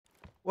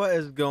What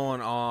is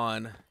going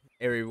on,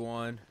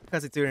 everyone?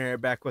 Cussy Tuner here,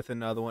 back with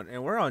another one,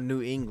 and we're on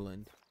New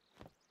England,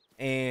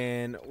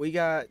 and we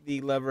got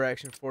the lever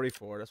action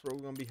 44. That's what we're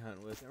gonna be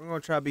hunting with, and we're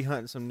gonna try to be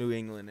hunting some New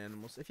England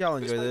animals. If y'all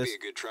This enjoy might be this, a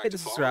good track hit to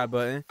the follow, subscribe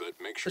button. but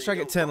make sure Let's you try to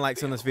get don't 10 bump likes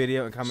the on this animal.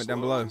 video and comment down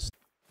Slow below.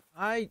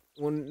 and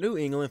When New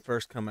England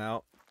first come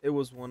out, it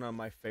was one of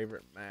my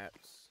favorite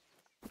maps,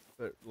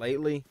 but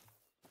lately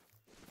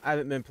I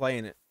haven't been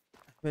playing it.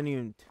 I haven't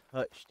even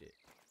touched it.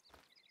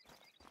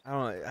 I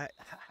don't know.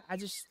 I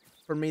just,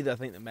 for me, I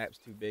think the map's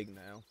too big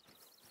now.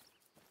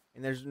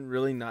 And there's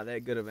really not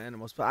that good of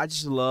animals, but I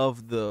just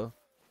love the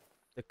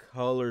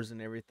colors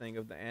and everything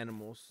of the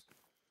animals.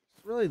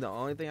 It's really the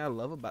only thing I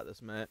love about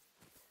this map,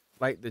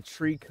 like the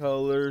tree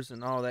colors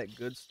and all that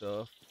good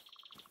stuff.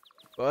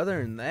 But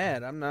other than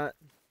that, I'm not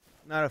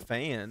a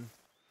fan.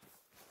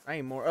 I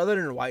ain't more. Other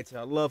than the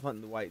whitetail, I love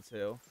hunting the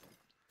whitetail,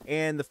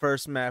 and the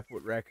first map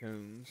with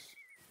raccoons.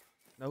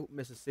 Nope,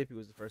 Mississippi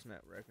was the first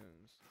map with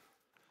raccoons.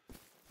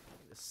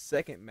 The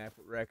second map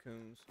with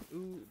raccoons.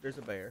 Ooh, there's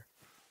a bear.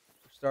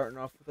 We're starting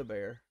off with a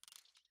bear.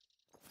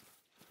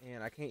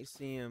 And I can't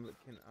see him, but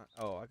can I?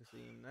 Oh, I can see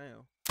him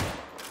now.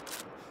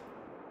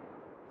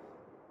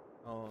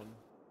 Um.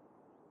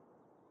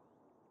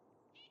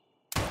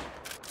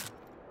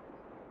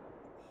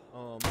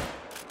 Um.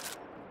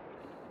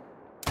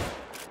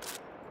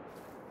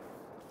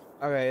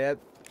 Okay, that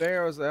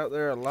bear was out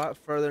there a lot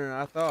further than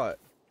I thought.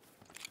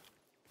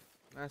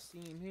 Can I see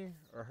him here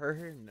or her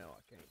here? No,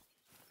 I can't.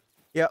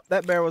 Yep,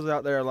 that bear was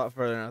out there a lot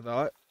further than I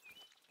thought.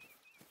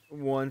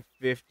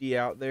 150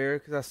 out there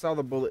because I saw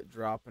the bullet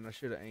drop and I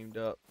should have aimed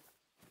up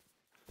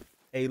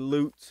a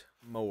loot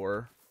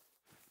more.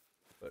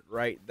 But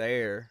right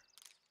there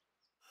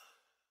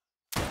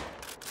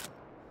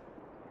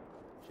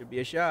should be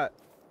a shot,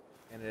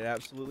 and it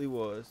absolutely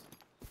was.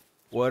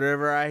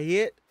 Whatever I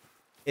hit,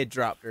 it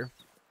dropped her,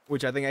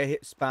 which I think I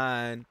hit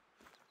spine,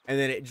 and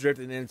then it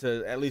drifted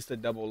into at least a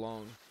double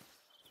lung.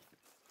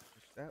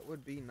 That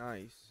would be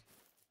nice,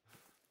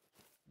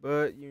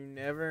 but you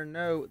never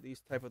know with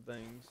these type of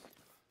things.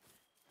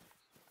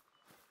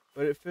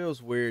 But it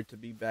feels weird to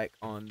be back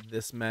on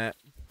this map.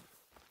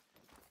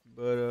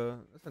 But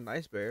that's a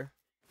nice bear.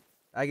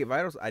 I get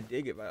vitals. I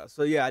did get vitals.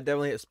 So yeah, I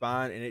definitely hit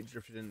spine, and it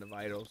drifted into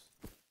vitals.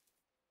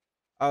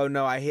 Oh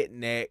no, I hit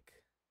neck,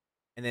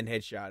 and then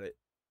headshot it.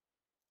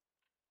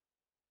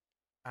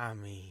 I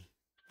mean,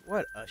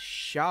 what a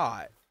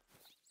shot.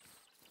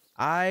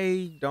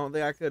 I don't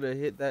think I could have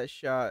hit that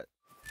shot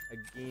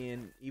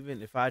again,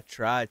 even if I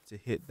tried to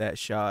hit that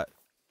shot.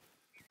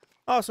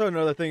 Also,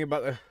 another thing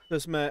about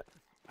this map,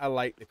 I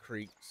like the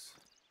creeks.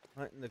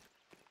 Hunting the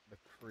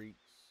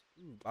creeks.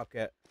 Ooh,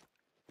 Bobcat.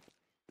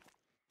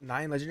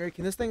 9 legendary.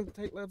 Can this thing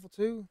take level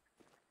 2?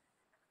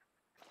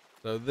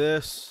 So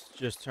this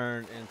just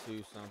turned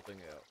into something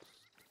else.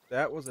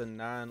 That was a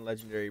 9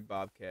 legendary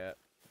Bobcat.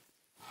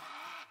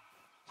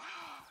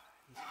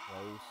 He's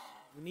close.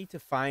 We need to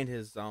find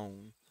his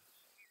zone.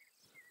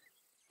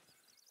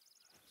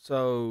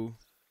 So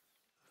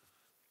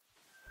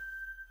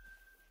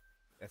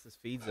that's his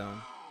feed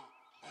zone.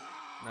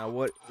 Now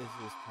what is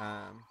his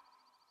time?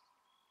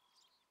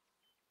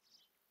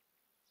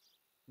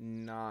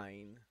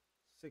 9.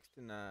 6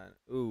 to 9.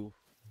 Ooh.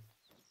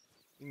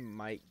 He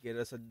might get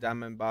us a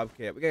diamond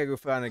bobcat. We gotta go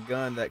find a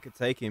gun that could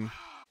take him.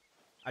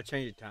 I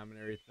changed the time and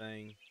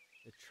everything.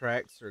 The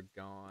tracks are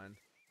gone.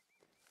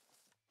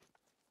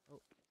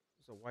 Oh,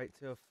 there's a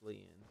whitetail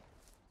fleeing.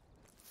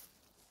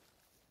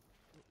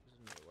 Oh, there's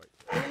another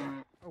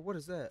whitetail. Oh, what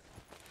is that?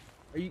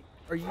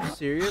 Are you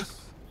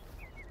serious?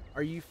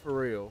 Are you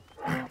for real?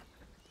 Come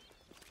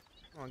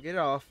on, get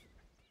off.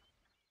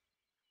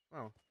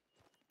 Oh,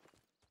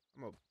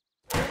 I'm gonna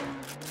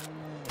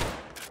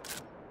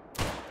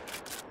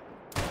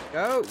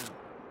go.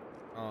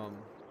 Um.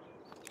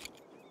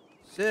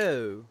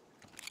 So.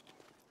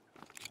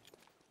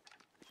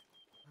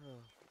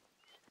 Oh,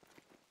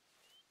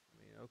 I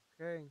mean,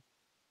 okay.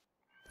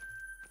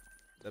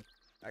 The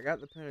I got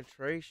the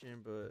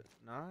penetration, but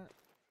not.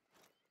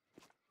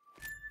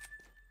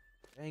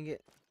 Dang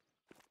it.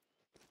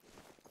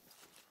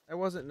 There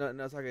wasn't nothing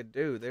else I could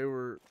do.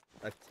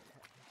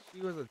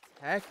 She was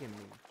attacking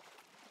me.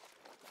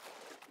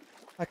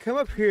 I come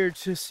up here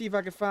to see if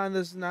I can find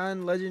this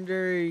 9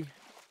 legendary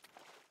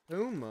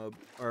Puma,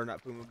 or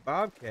not Puma,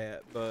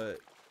 Bobcat, but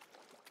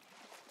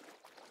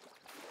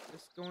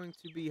it's going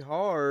to be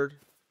hard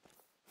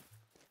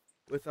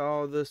with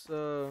all this,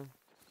 I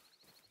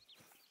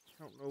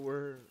don't know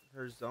where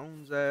her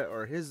zone's at,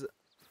 or his,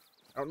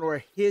 I don't know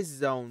where his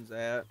zone's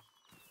at.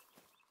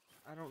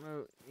 I don't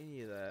know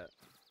any of that.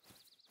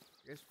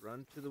 I guess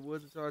run to the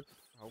woods until I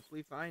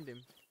hopefully find him.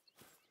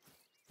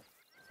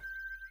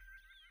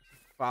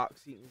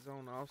 Fox eating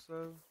zone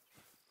also.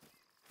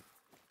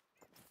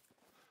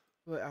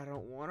 But I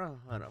don't want to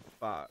hunt a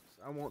fox.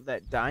 I want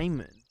that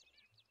diamond.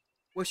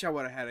 Wish I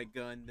would have had a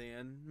gun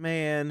then.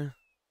 Man.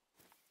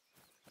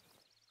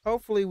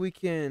 Hopefully we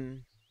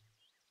can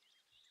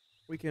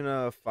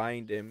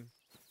find him.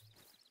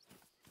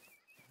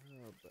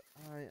 But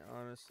I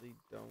honestly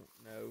don't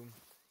know.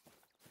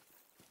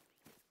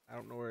 I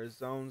don't know where his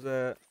zone's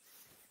at.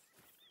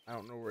 I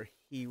don't know where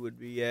he would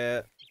be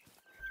at.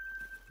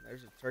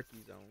 There's a turkey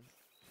zone,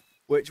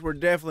 which we're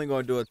definitely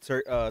going to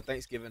do a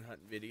Thanksgiving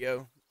hunting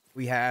video.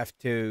 We have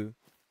to,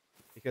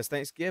 because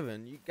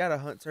Thanksgiving, you gotta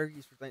hunt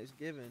turkeys for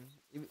Thanksgiving.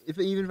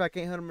 Even if I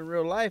can't hunt them in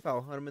real life,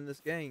 I'll hunt them in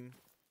this game.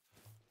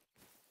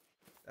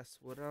 That's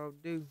what I'll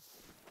do.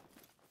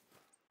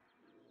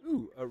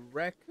 Ooh, a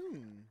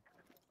raccoon.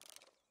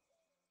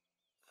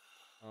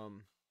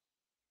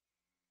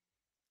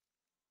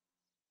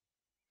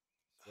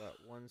 It's about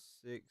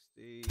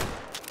 160,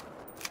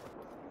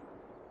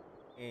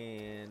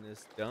 and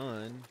it's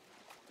done.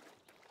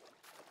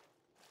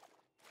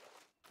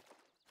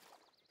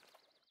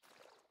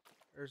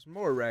 There's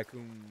more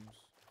raccoons.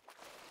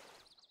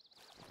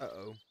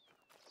 Uh-oh.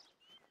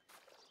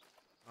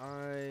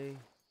 I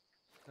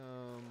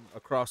come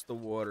across the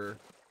water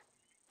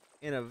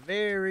in a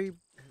very...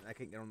 I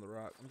can't get on the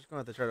rock. I'm just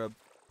going to have to try to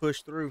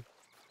push through.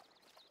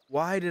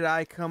 Why did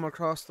I come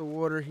across the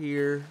water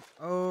here?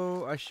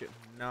 Oh, I should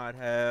not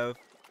have.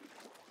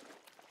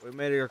 We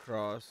made it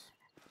across.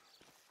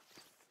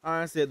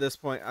 Honestly, at this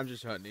point, I'm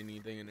just hunting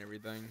anything and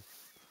everything.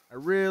 I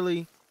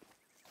really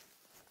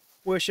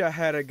wish I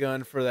had a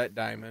gun for that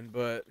diamond,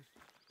 but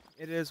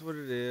it is what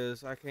it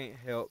is. I can't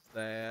help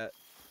that.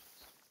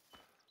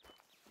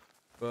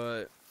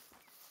 But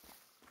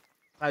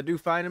if I do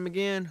find him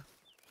again,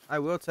 I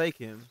will take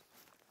him.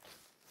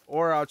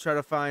 Or I'll try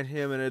to find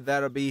him, and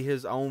that'll be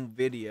his own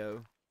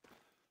video.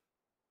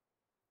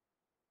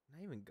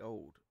 Not even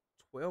gold.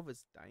 12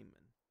 is diamond.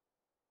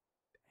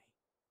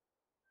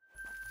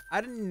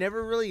 I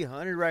never really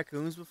hunted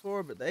raccoons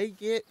before, but they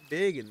get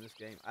big in this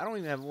game. I don't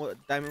even have a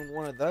diamond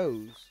one of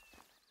those.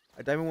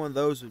 A diamond one of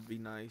those would be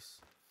nice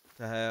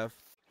to have.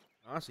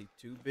 Honestly,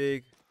 too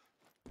big.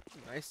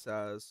 Nice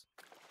size.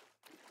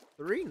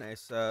 3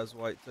 nice size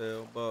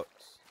whitetail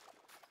bucks.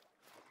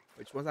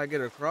 Which once I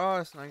get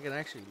across and I can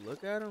actually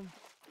look at them.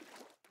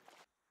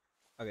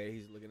 Okay,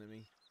 he's looking at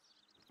me.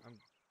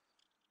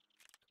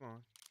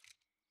 Come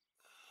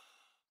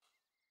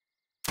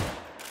on.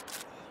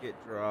 Get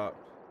dropped.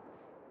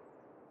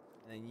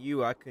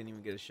 And I couldn't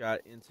even get a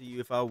shot into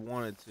you if I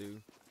wanted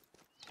to.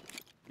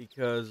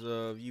 Because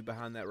of you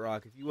behind that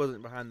rock. If you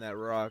wasn't behind that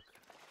rock,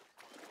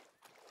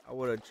 I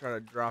would have tried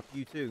to drop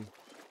you too.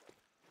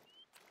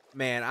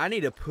 Man, I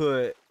need to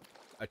put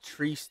a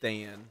tree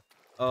stand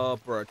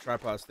up or a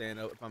tripod stand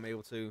up if I'm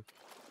able to.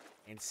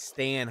 And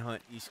stand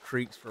hunt these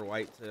creeks for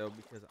whitetail.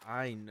 Because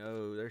I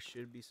know there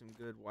should be some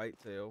good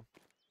whitetail.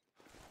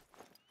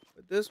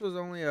 But this was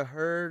only a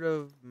herd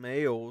of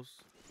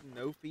males.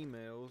 No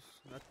females.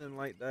 Nothing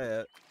like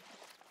that.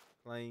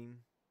 Plain.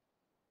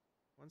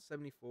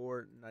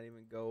 174, not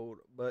even gold,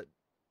 but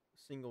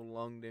single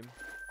lunged him.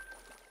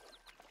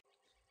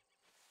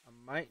 I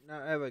might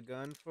not have a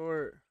gun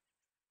for it.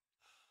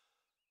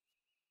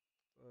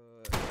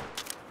 But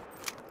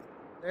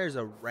there's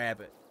a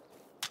rabbit.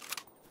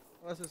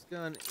 Plus this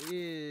gun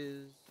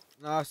is...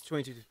 No, it's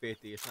 22-50.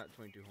 It's not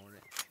 22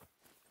 Hornet.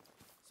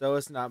 So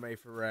it's not made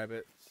for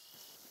rabbits.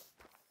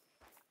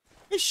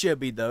 It should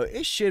be, though.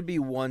 It should be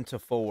 1 to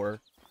 4.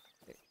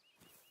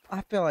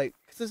 I feel like...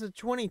 Because it's a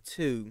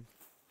 22.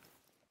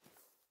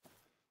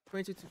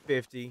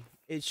 22-50.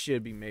 It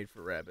should be made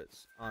for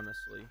rabbits,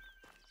 honestly.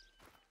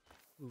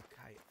 Ooh,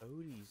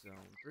 coyote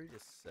zone. 3 to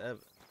 7.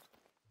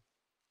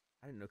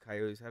 I didn't know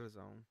coyotes had a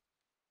zone.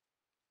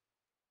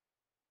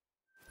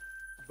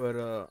 But,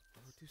 we'll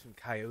do some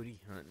coyote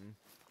hunting.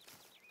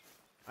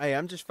 Hey,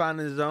 I'm just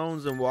finding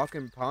zones and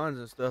walking ponds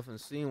and stuff and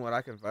seeing what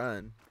I can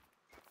find.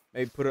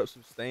 Maybe put up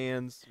some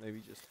stands. Maybe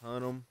just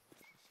hunt them.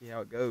 See how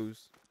it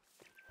goes.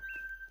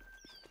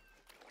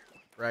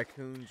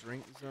 Raccoon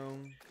drink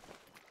zone.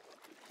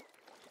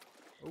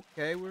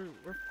 Okay, we're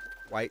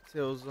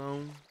whitetail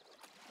zone.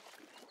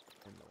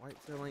 And the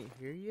whitetail ain't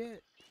here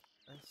yet?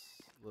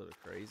 That's a little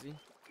crazy.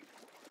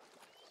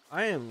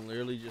 I am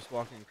literally just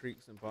walking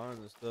creeks and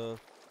ponds and stuff.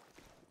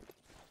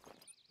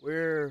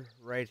 We're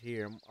right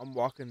here. I'm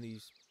walking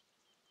these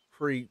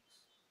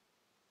creeks.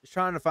 Just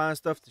trying to find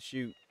stuff to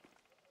shoot.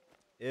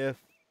 If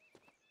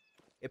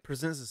it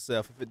presents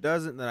itself. If it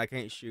doesn't, then I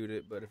can't shoot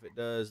it. But if it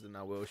does, then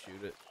I will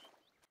shoot it.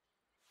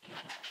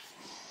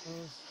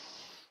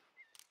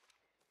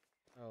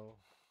 Oh.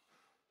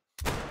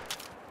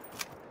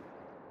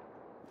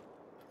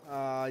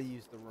 I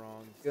used the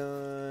wrong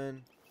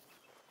gun.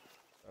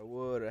 I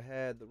would have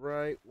had the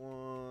right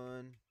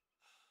one.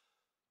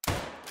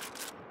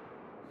 If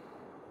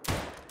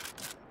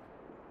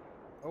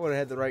I would have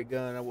had the right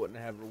gun, I wouldn't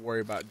have to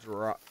worry about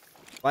drop.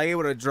 Like, it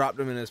would have dropped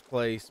him in his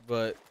place,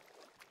 but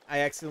I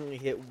accidentally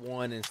hit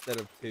 1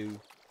 instead of 2.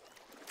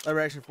 Lever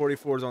action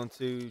 44 is on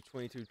 2,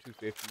 22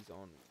 250 is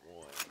on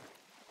 1.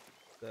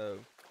 So,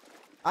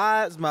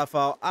 it's my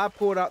fault. I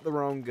pulled out the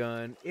wrong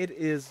gun. It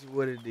is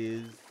what it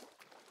is.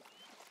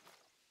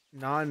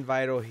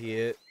 Non-vital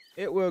hit.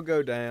 It will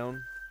go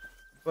down,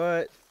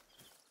 but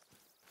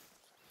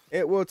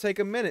it will take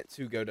a minute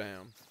to go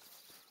down.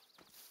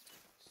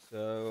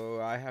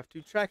 So I have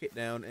to track it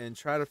down and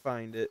try to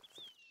find it.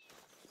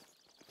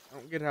 I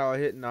don't get how I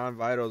hit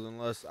non-vitals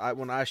unless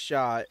when I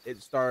shot,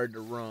 it started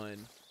to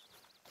run.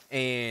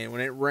 And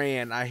when it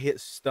ran, I hit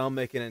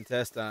stomach and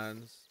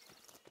intestines.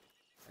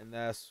 And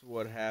that's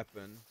what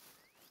happened.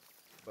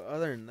 But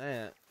other than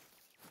that,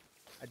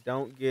 I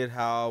don't get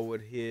how I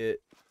would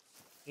hit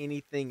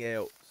anything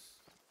else.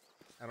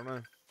 I don't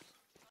know.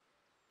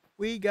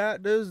 We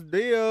got this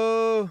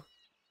deal.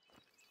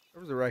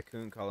 There was a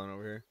raccoon calling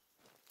over here.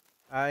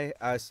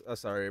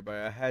 Sorry everybody,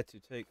 I had to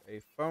take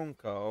a phone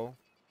call.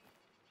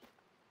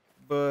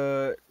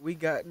 But we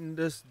got in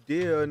this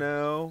deal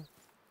now.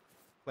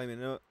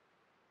 Claiming up.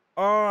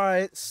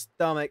 Alright,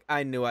 stomach.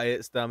 I knew I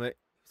hit stomach.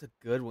 It was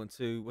a good one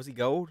too. Was he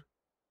gold?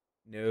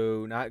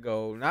 No, not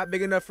gold. Not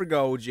big enough for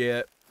gold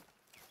yet.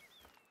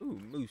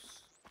 Ooh, moose.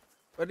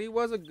 But he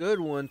was a good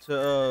one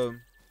to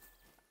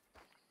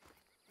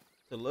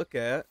look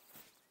at.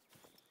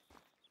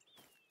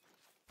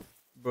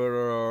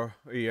 But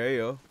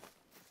yeah.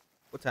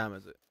 What time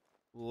is it?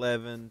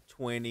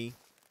 11:20.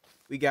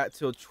 We got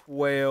till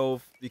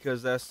 12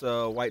 because that's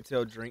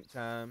whitetail drink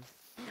time.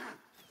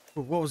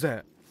 Ooh, what was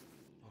that?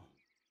 Oh,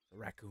 a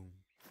raccoon.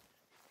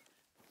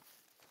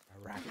 A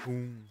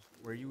raccoon.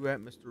 Where you at,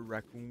 Mr.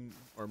 Raccoon?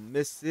 Or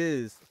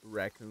Mrs.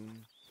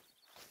 Raccoon?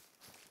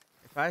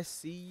 If I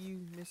see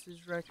you,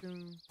 Mrs.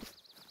 Raccoon,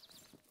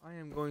 I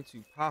am going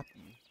to pop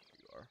you.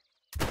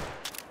 There you are.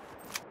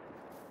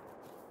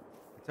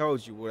 I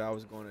told you what I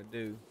was going to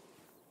do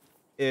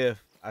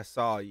if I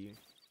saw you.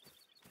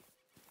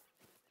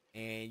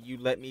 And you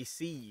let me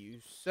see you,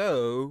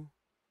 so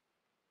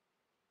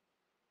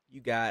you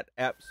got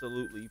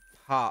absolutely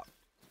popped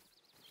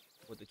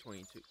with the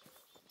 22.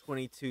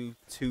 22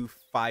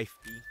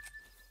 250.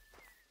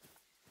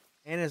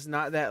 And it's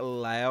not that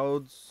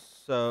loud,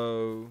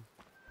 so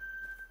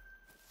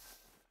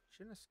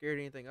shouldn't have scared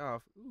anything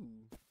off.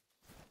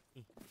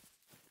 Ooh.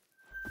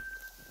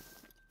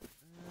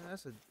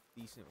 That's a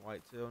decent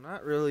whitetail.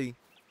 Not really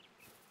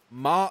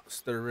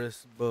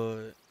monstrous,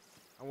 but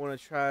I want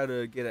to try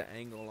to get an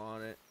angle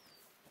on it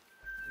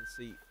and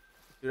see.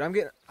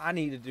 Dude, I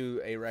need to do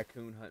a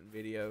raccoon hunting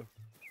video.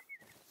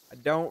 I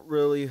don't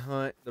really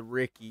hunt the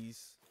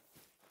Rickies.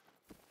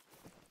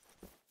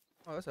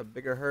 Oh, that's a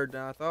bigger herd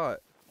than I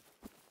thought.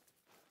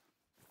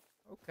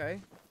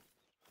 Okay.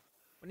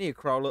 We need to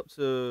crawl up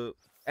to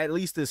at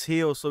least this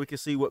hill so we can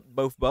see what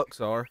both bucks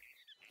are.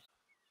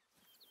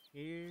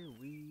 Here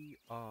we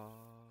are.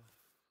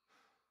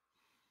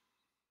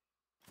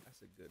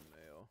 That's a good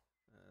male.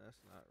 That's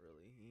not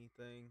really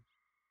anything.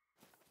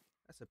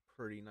 That's a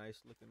pretty nice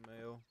looking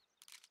male.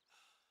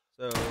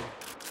 So,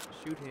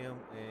 shoot him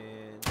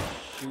and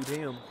shoot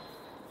him.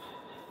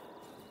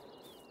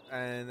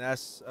 And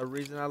that's a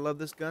reason I love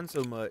this gun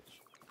so much.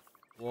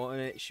 One,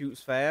 it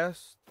shoots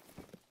fast.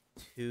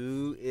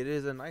 Two, it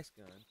is a nice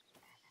gun.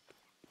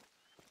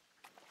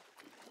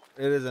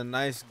 It is a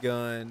nice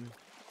gun.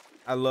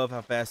 I love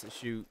how fast it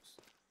shoots.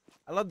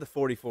 I love the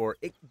 44.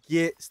 It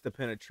gets the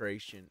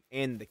penetration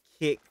and the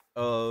kick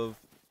of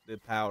the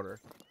powder.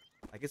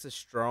 Like, it's a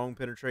strong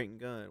penetrating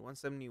gun.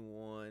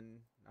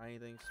 171. Not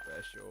anything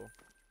special.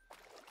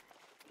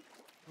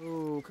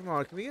 Oh, come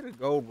on. Can we get a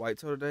gold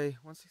whitetail today?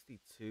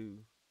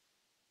 162.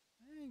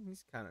 Dang,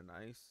 he's kind of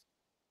nice.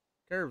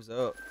 Curves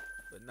up,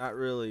 but not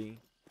really.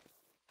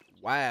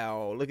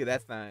 Wow, look at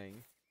that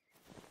thing.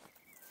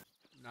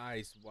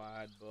 Nice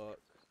wide buck.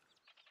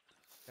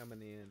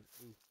 Coming in.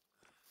 Ooh.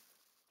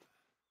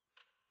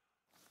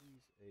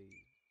 He's a...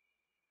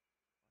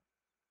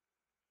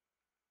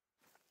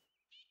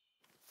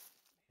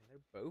 Man,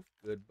 they're both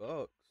good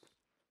bucks.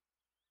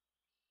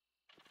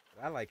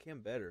 But I like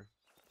him better.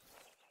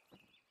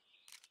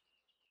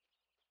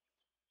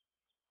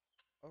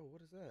 Oh,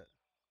 what is that?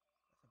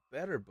 That's a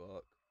better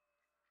buck.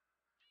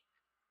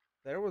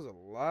 There was a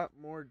lot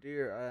more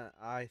deer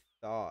I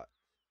thought.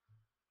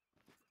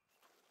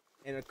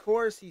 And of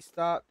course, he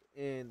stopped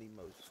in the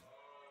most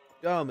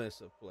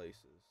dumbest of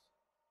places.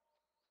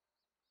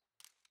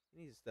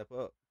 He needs to step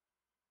up.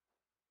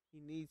 He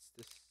needs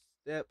to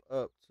step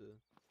up to...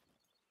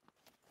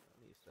 I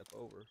need to step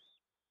over.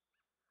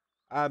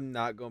 I'm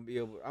not going to be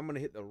able... I'm going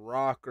to hit the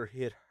rock or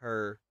hit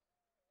her.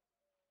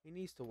 He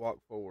needs to walk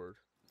forward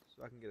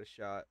so I can get a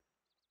shot.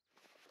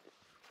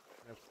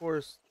 And of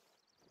course,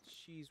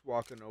 she's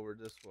walking over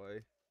this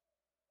way.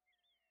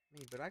 I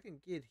mean, but I can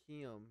get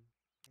him.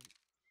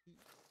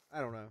 I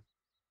don't know.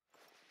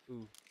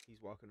 Ooh,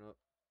 he's walking up.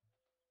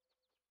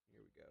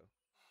 Here we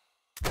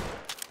go.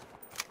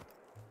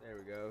 There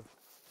we go.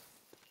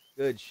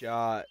 Good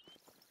shot.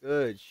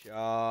 Good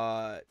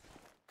shot.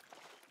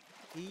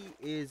 He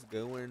is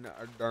going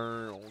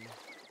down.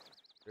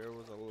 There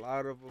was a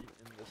lot of them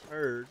in this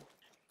herd,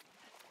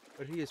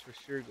 but he is for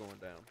sure going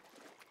down.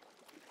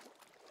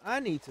 I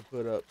need to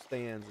put up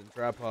stands and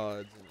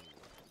tripods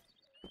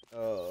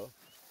and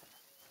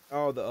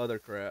all the other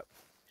crap.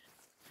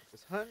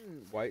 Because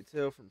hunting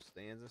whitetail from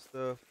stands and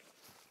stuff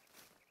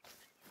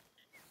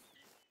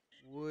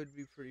would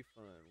be pretty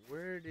fun.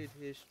 Where did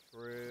his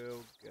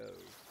trail go?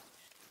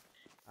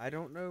 I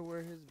don't know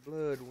where his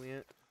blood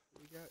went.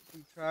 We got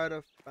to try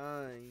to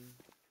find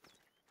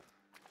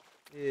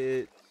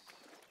it.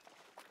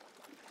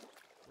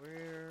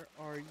 Where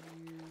are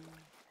you?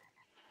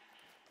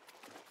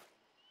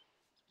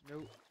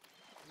 Nope.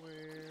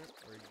 Where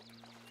are you?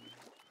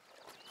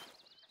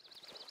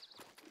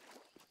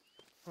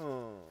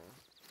 Huh.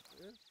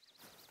 This?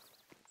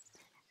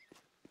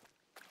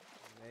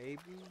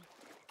 Maybe?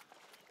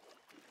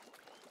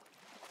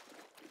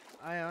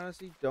 I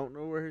honestly don't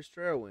know where his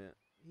trail went.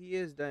 He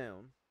is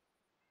down.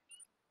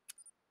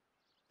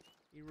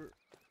 He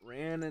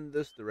ran in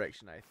this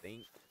direction, I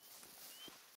think.